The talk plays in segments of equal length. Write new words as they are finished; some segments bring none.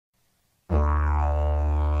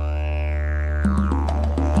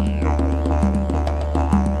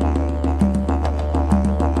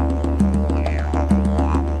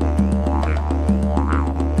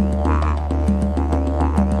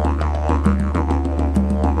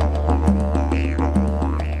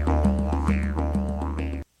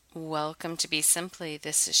Welcome to Be Simply.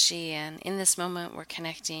 This is she, and in this moment, we're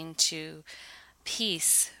connecting to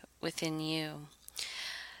peace within you.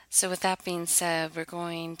 So, with that being said, we're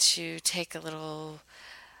going to take a little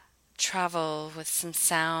travel with some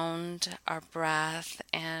sound, our breath,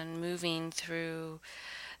 and moving through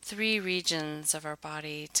three regions of our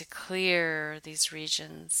body to clear these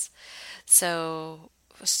regions. So,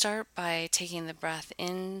 we'll start by taking the breath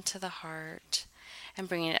into the heart and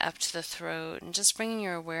bringing it up to the throat, and just bringing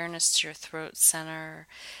your awareness to your throat center,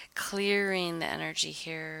 clearing the energy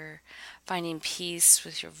here, finding peace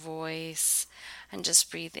with your voice, and just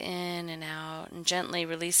breathe in and out, and gently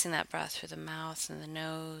releasing that breath through the mouth and the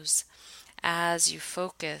nose as you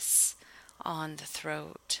focus on the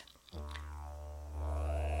throat.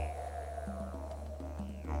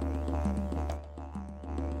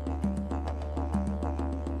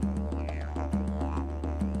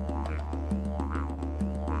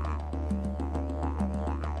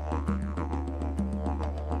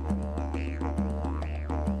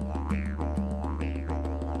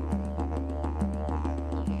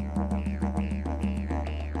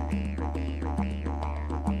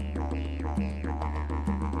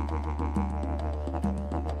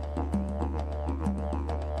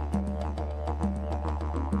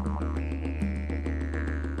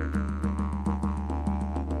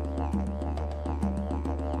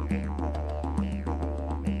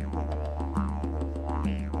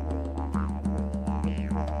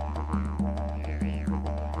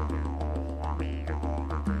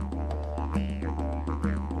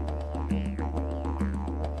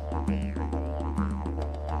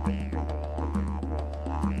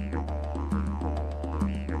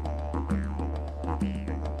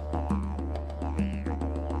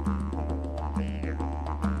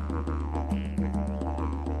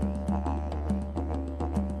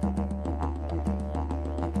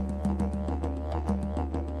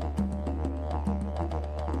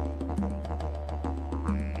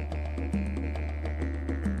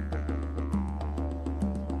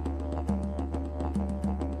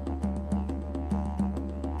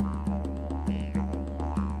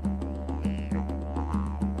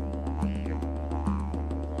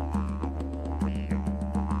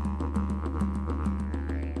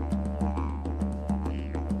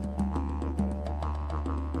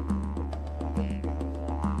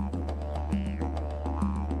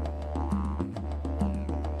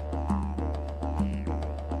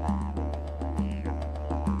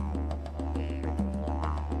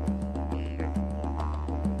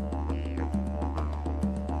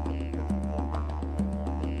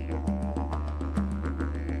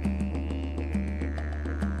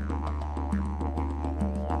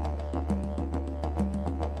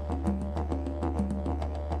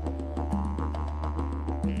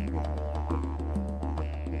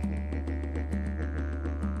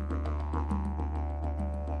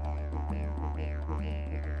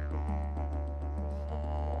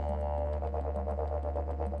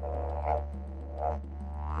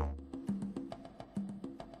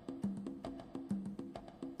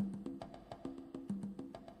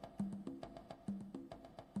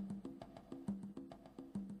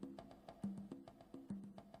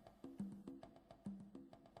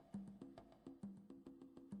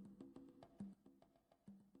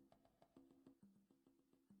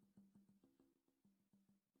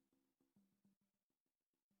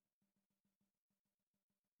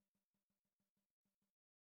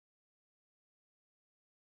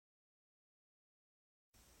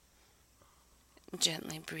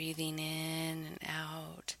 Gently breathing in and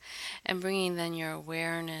out, and bringing then your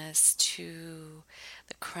awareness to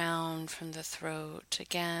the crown from the throat.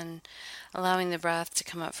 Again, allowing the breath to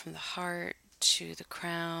come up from the heart to the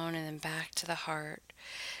crown and then back to the heart,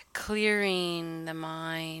 clearing the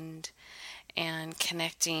mind and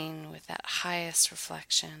connecting with that highest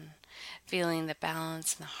reflection, feeling the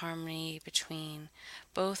balance and the harmony between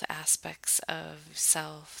both aspects of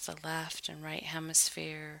self, the left and right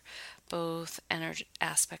hemisphere, both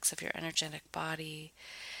aspects of your energetic body.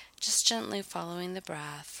 Just gently following the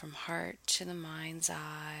breath from heart to the mind's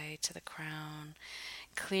eye to the crown,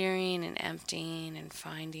 clearing and emptying and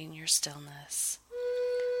finding your stillness.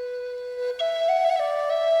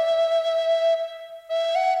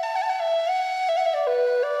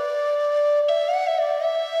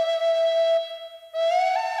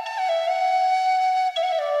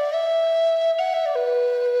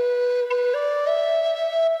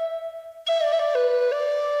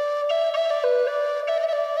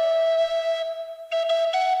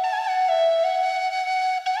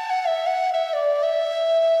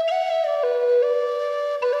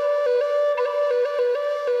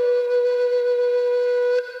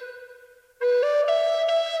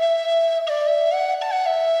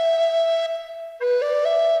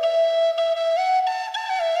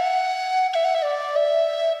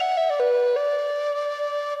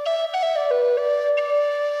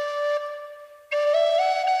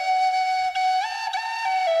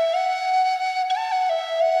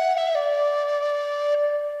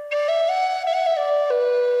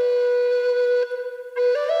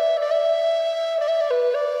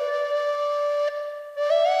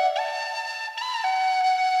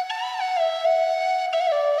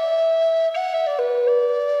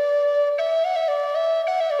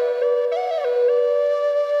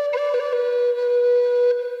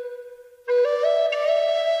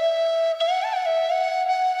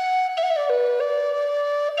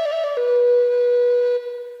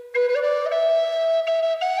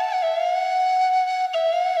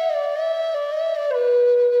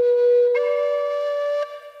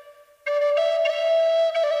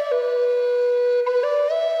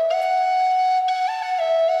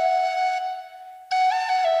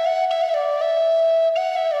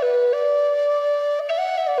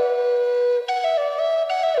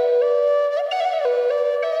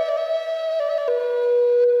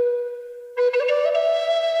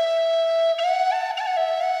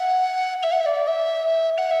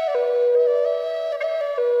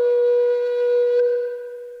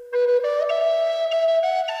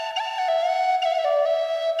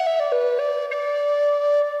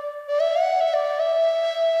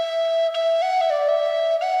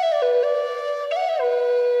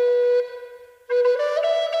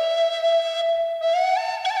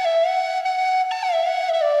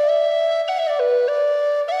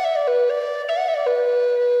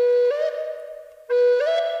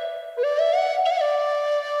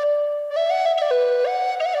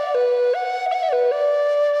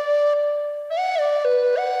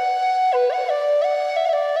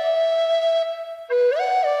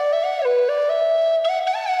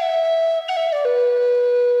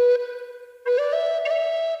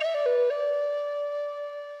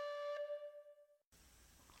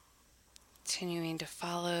 continuing to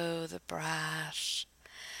follow the breath.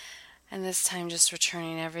 And this time just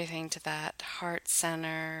returning everything to that heart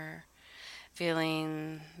center,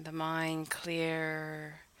 feeling the mind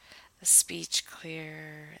clear, the speech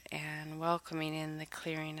clear, and welcoming in the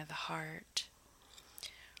clearing of the heart.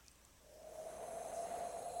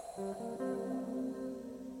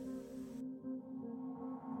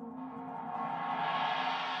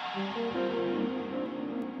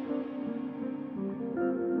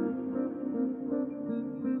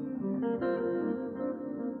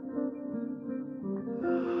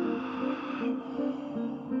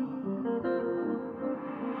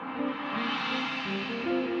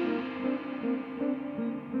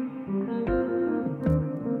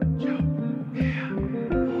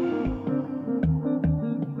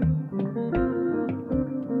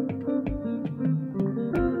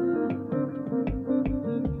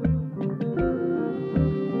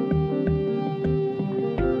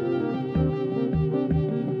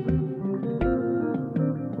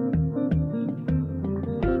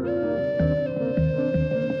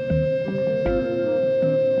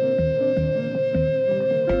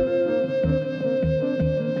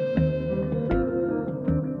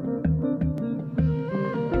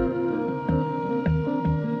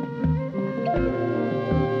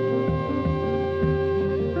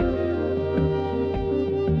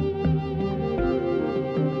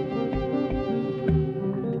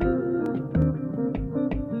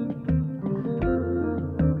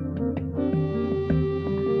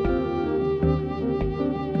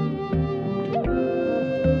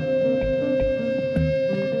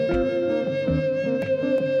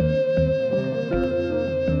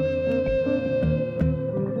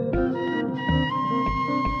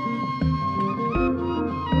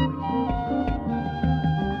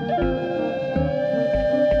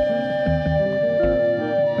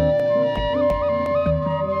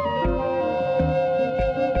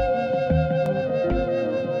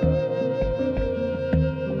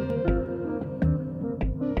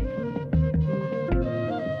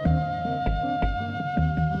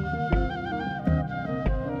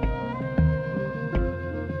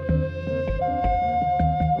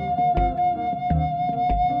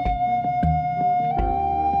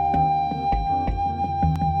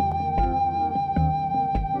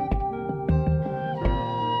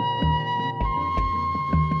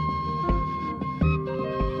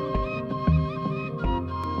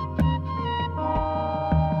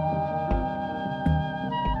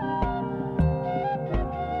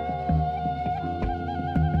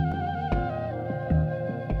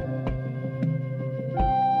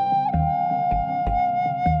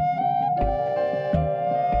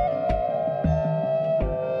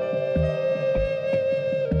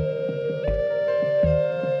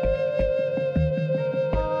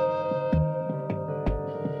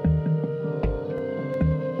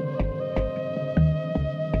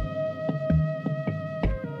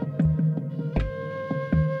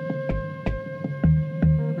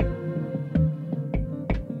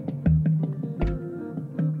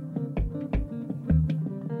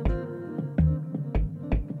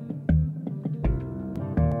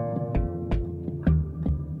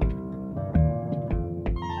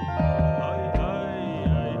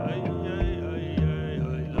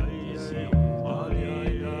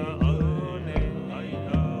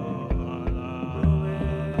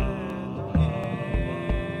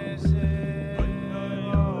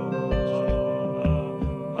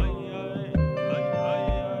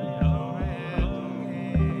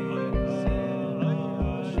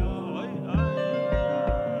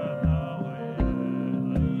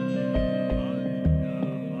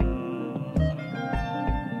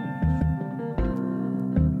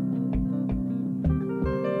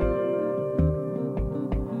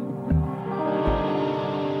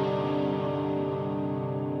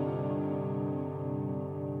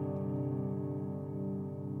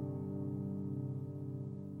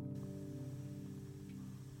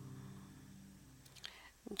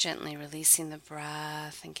 Gently releasing the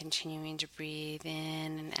breath and continuing to breathe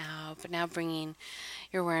in and out, but now bringing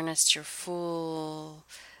your awareness to your full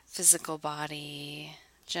physical body,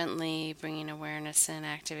 gently bringing awareness in,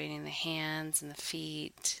 activating the hands and the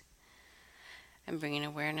feet, and bringing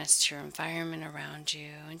awareness to your environment around you,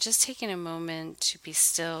 and just taking a moment to be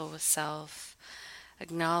still with self,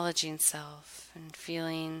 acknowledging self and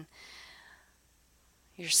feeling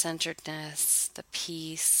your centeredness, the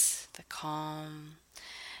peace, the calm,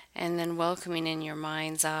 and then welcoming in your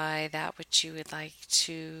mind's eye that which you would like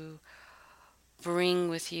to bring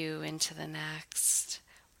with you into the next,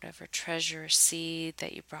 whatever treasure or seed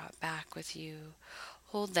that you brought back with you.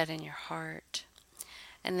 Hold that in your heart.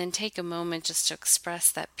 And then take a moment just to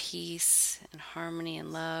express that peace and harmony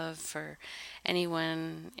and love for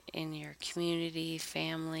anyone in your community,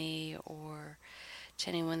 family, or to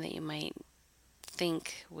anyone that you might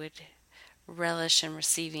think would relish in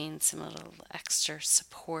receiving some little extra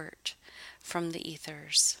support from the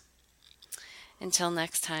ethers. Until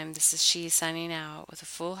next time, this is She signing out with a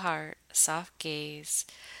full heart, a soft gaze,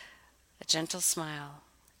 a gentle smile,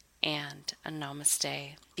 and a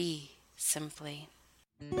namaste. Be simply.